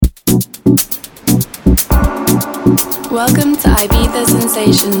Welcome to Ibiza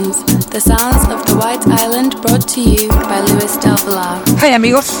Sensations, the sounds of the White Island brought to you by Luis Del Villar. Hi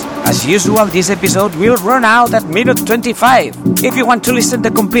amigos, as usual this episode will run out at minute 25. If you want to listen to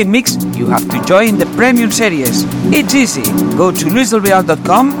the complete mix, you have to join the premium series. It's easy, go to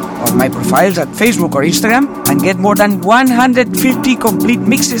luisdelvillar.com or my profiles at Facebook or Instagram and get more than 150 complete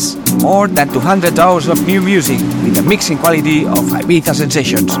mixes, more than 200 hours of new music with the mixing quality of Ibiza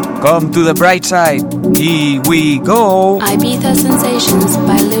Sensations. Come to the bright side. Here we go. Ibiza Sensations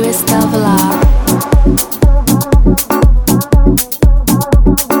by Luis Del Villar.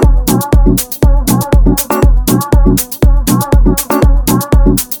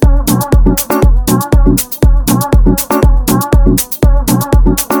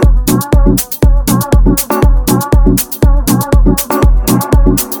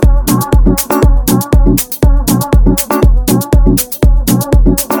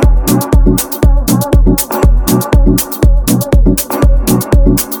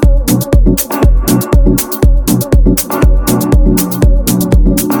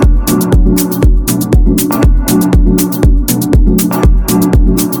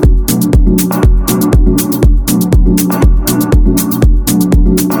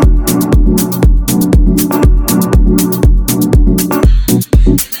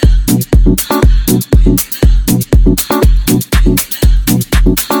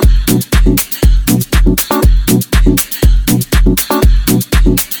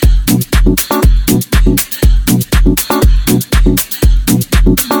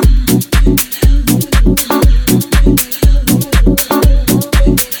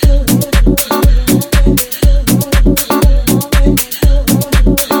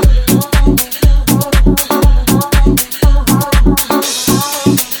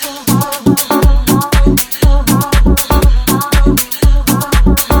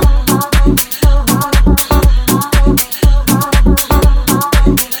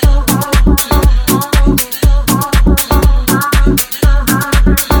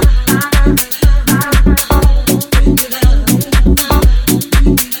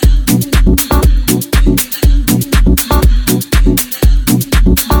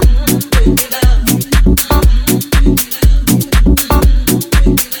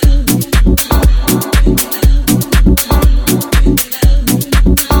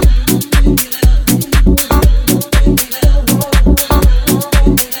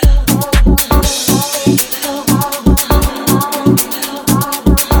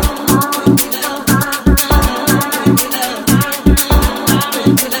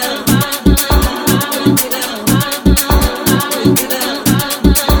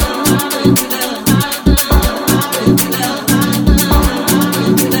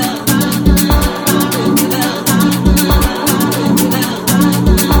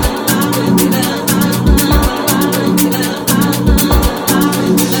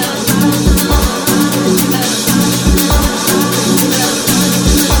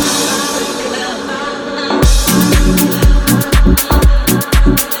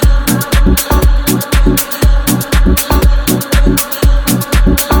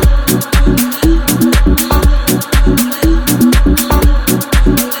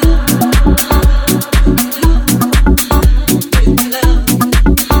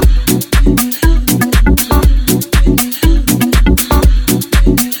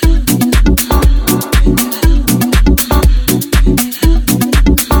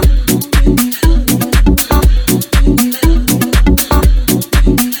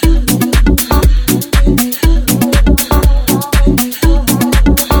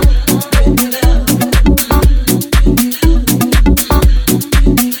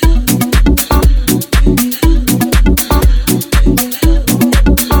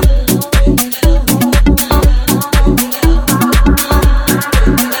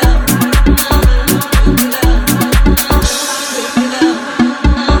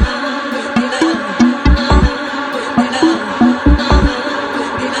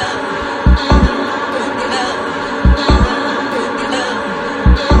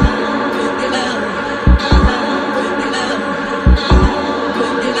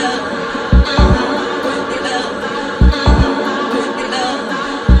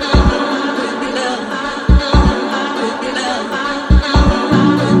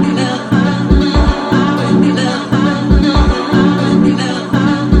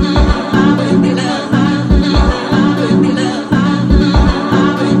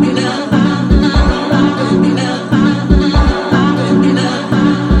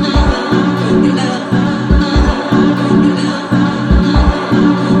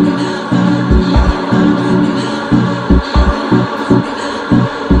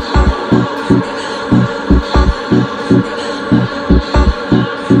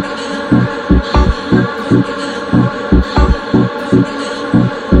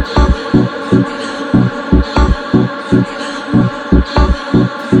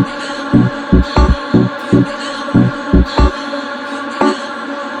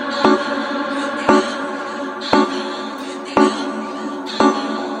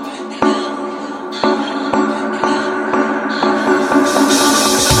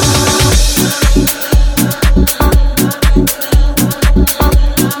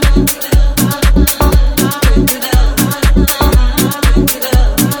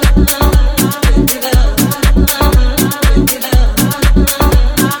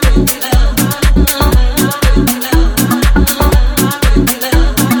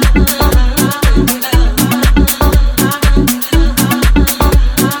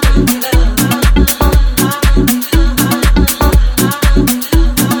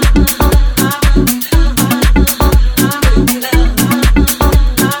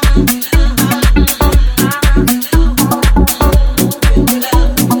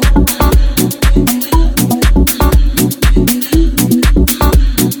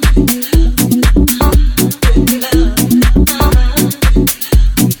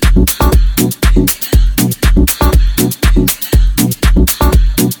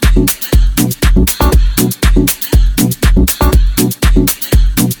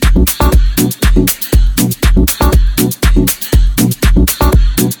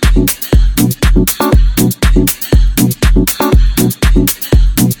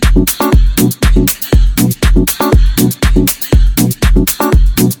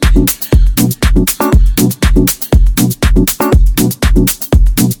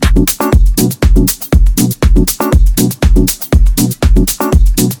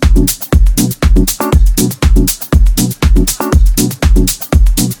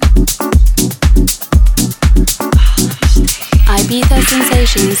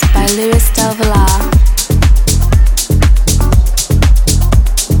 Sensations by Luis Del Villar.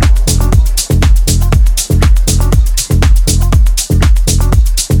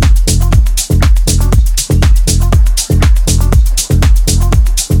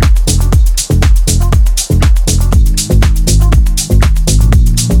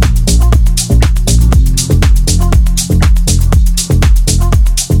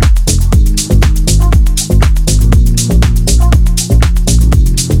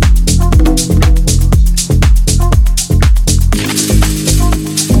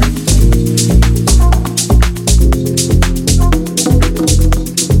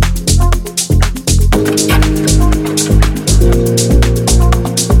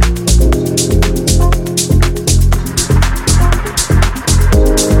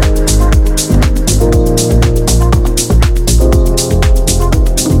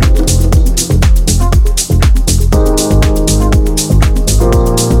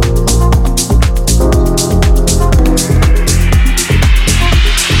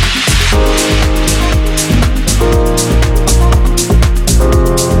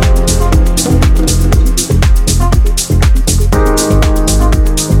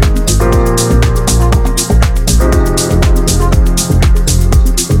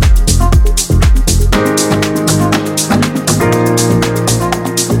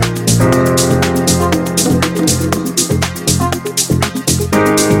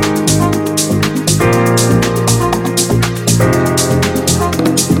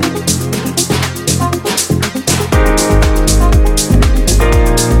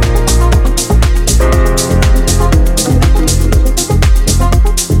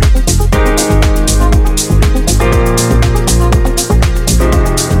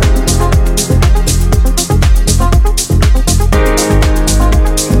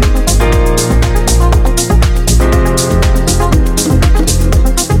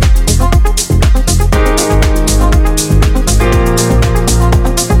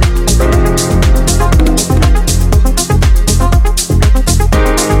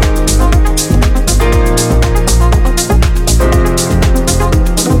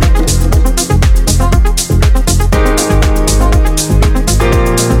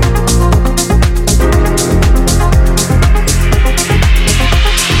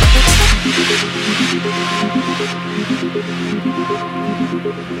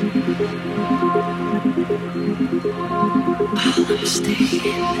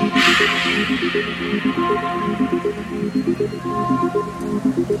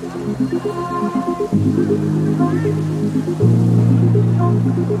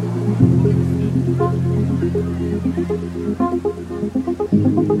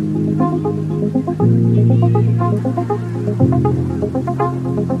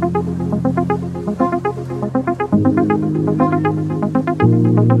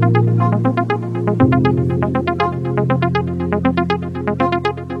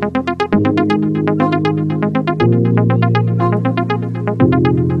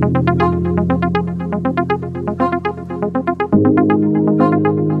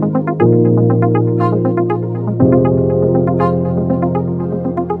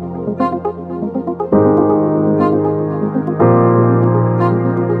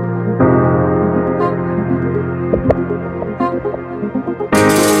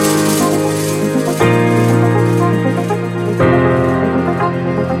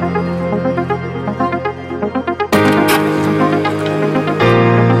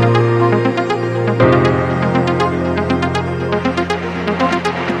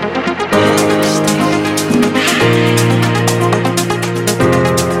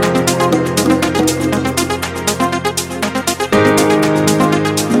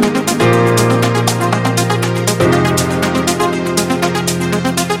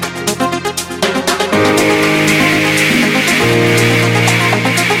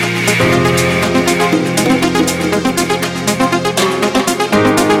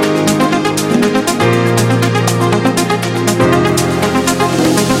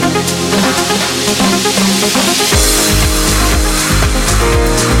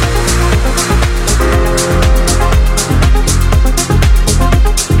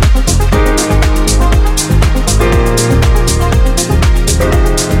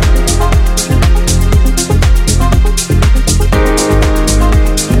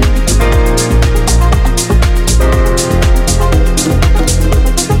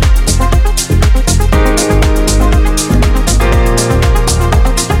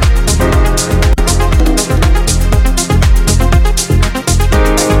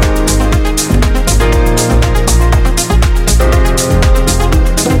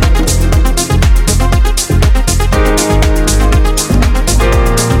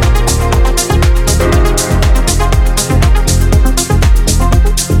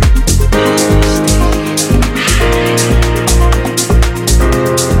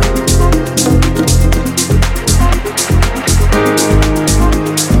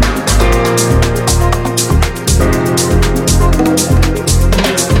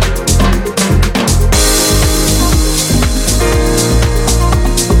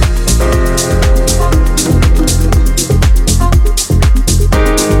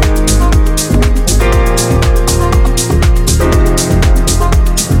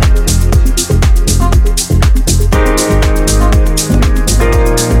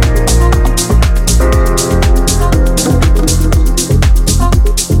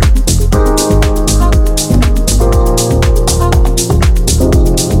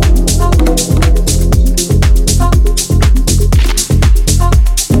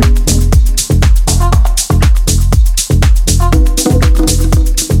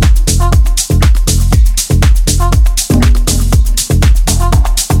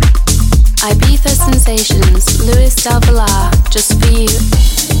 you.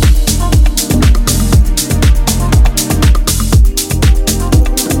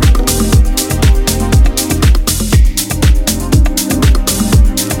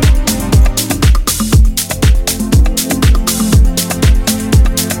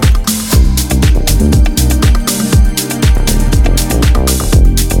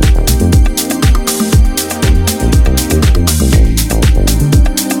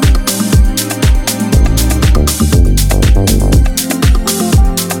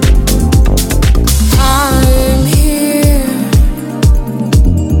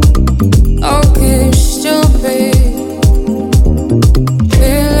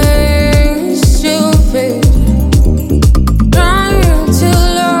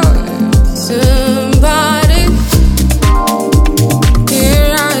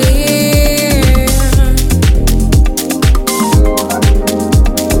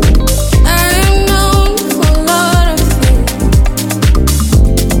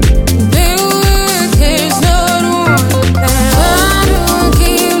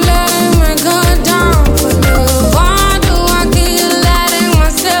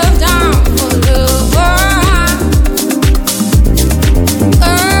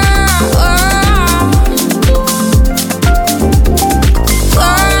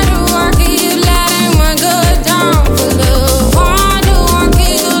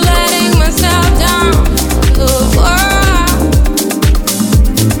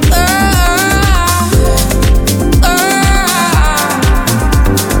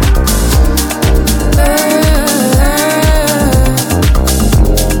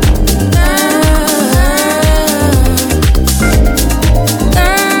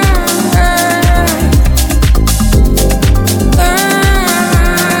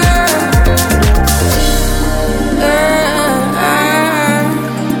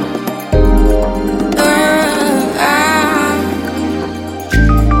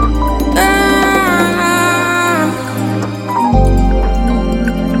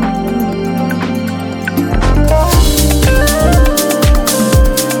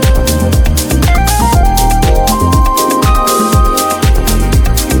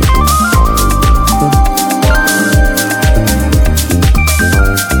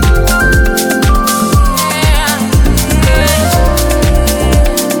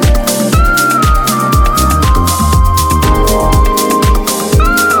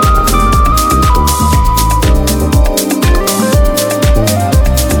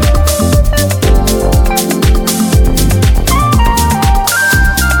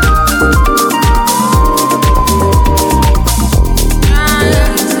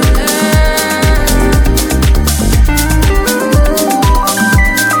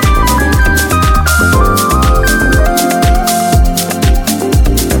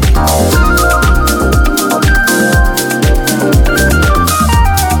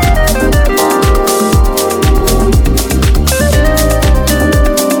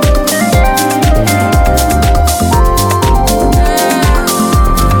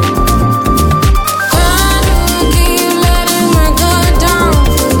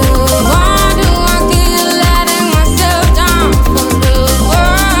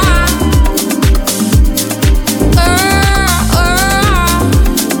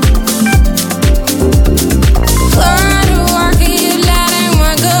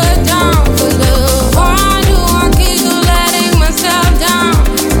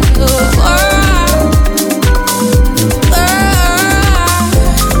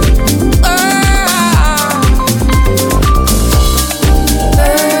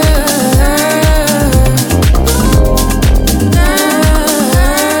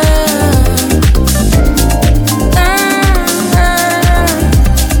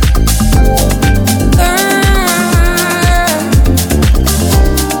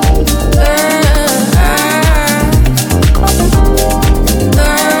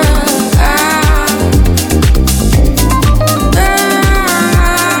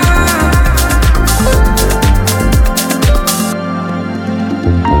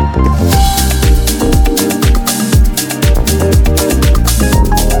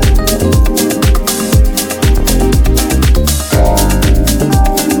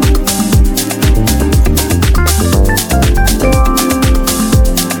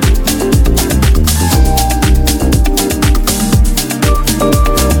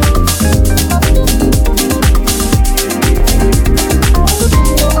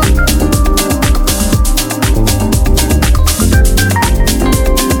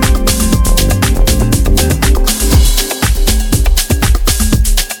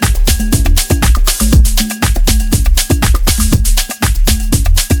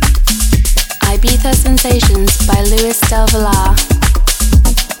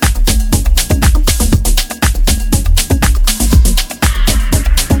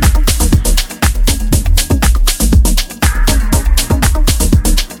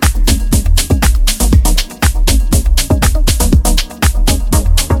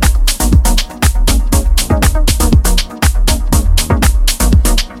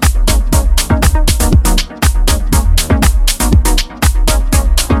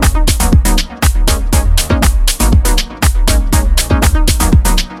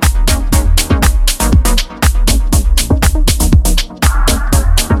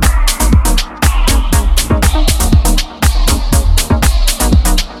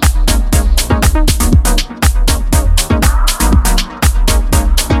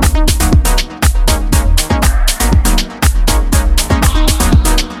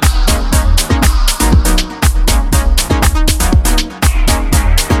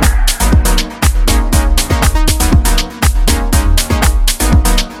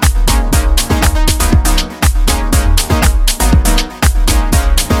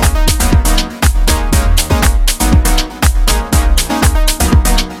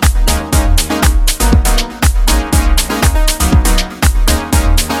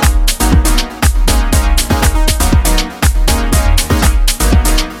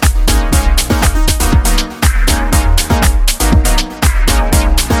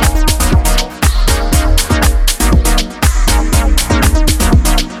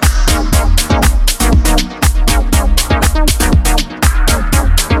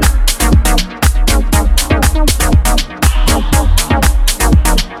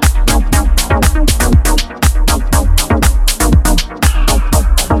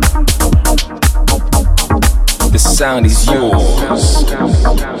 sound is yours.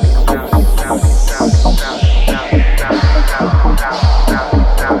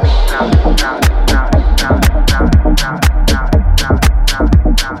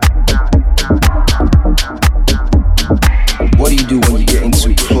 What do you do when you get into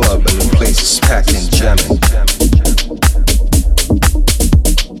a club and the place is packed and jamming?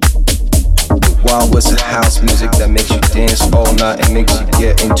 The Wild West of house music that makes you dance all night and makes you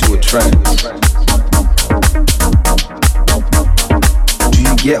get into a trance. Do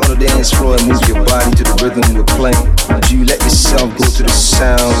you get on the dance floor and move your body to the rhythm we're playing? Do you let yourself go to the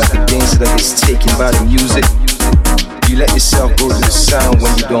sound like a dancer that is taken by the music? Do you let yourself go to the sound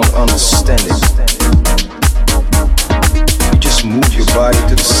when you don't understand it? Just move your body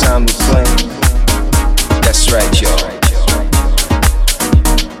to the sound we're playing. That's right, y'all.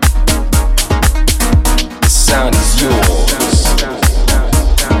 The sound is yours.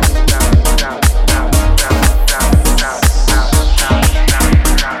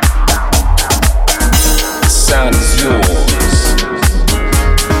 The sound is yours.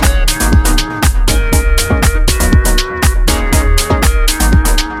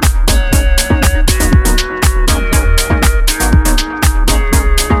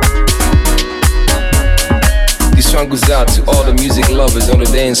 Goes out to all the music lovers on the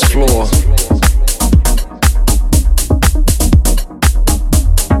dance floor.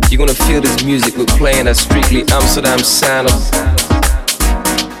 You're gonna feel this music we're playing at strictly Amsterdam sound.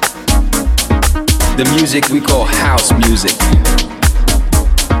 The music we call house music.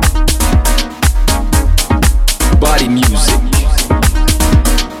 Body music.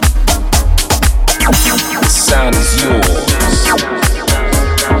 The sound is yours.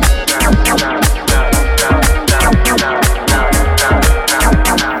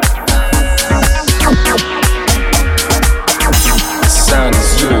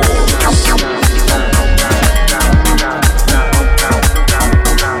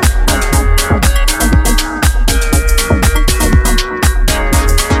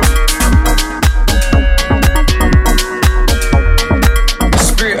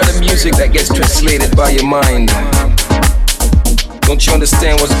 That gets translated by your mind. Don't you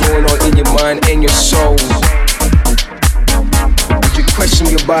understand what's going on in your mind and your soul? Would you question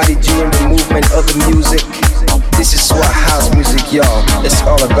your body during the movement of the music? This is what house music, y'all, it's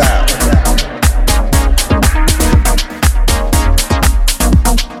all about.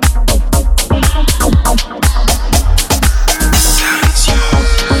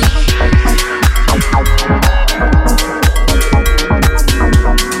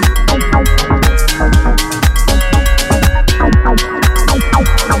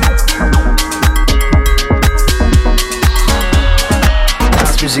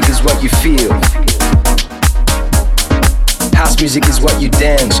 Music is what you feel. House music is what you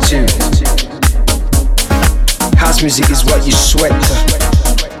dance to. House music is what you sweat to.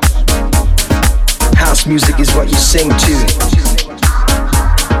 House music is what you sing to.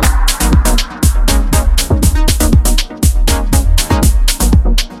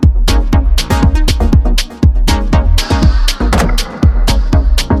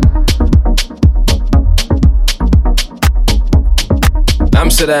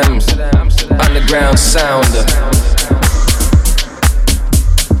 Amsterdam's underground sound.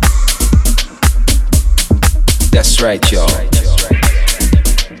 That's right, y'all.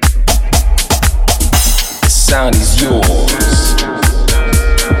 The sound is yours.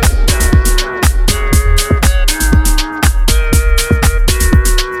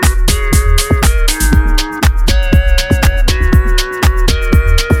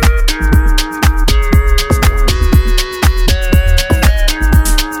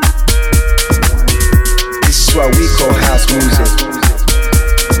 What we call house music,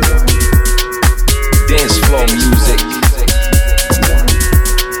 dance floor music.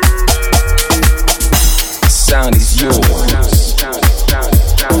 The sound is yours.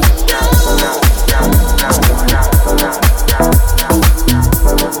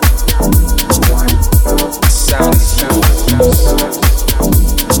 The sound is yours.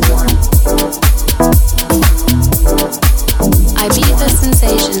 Ibiza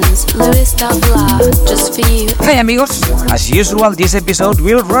Sensations, Luis Del Villar, just for you. Hey amigos, as usual this episode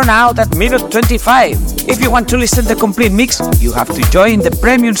will run out at minute 25. If you want to listen to the complete mix, you have to join the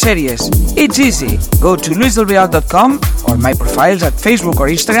premium series. It's easy. Go to luisdelreal.com or my profiles at Facebook or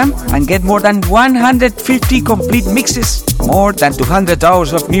Instagram and get more than 150 complete mixes, more than 200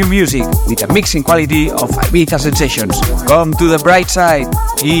 hours of new music with a mixing quality of Ibiza Sensations. Come to the bright side.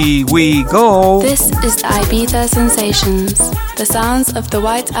 Here we go. This is Ibiza Sensations, the sounds of the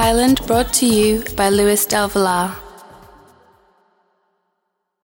White Island brought to you by Luis Del Villar.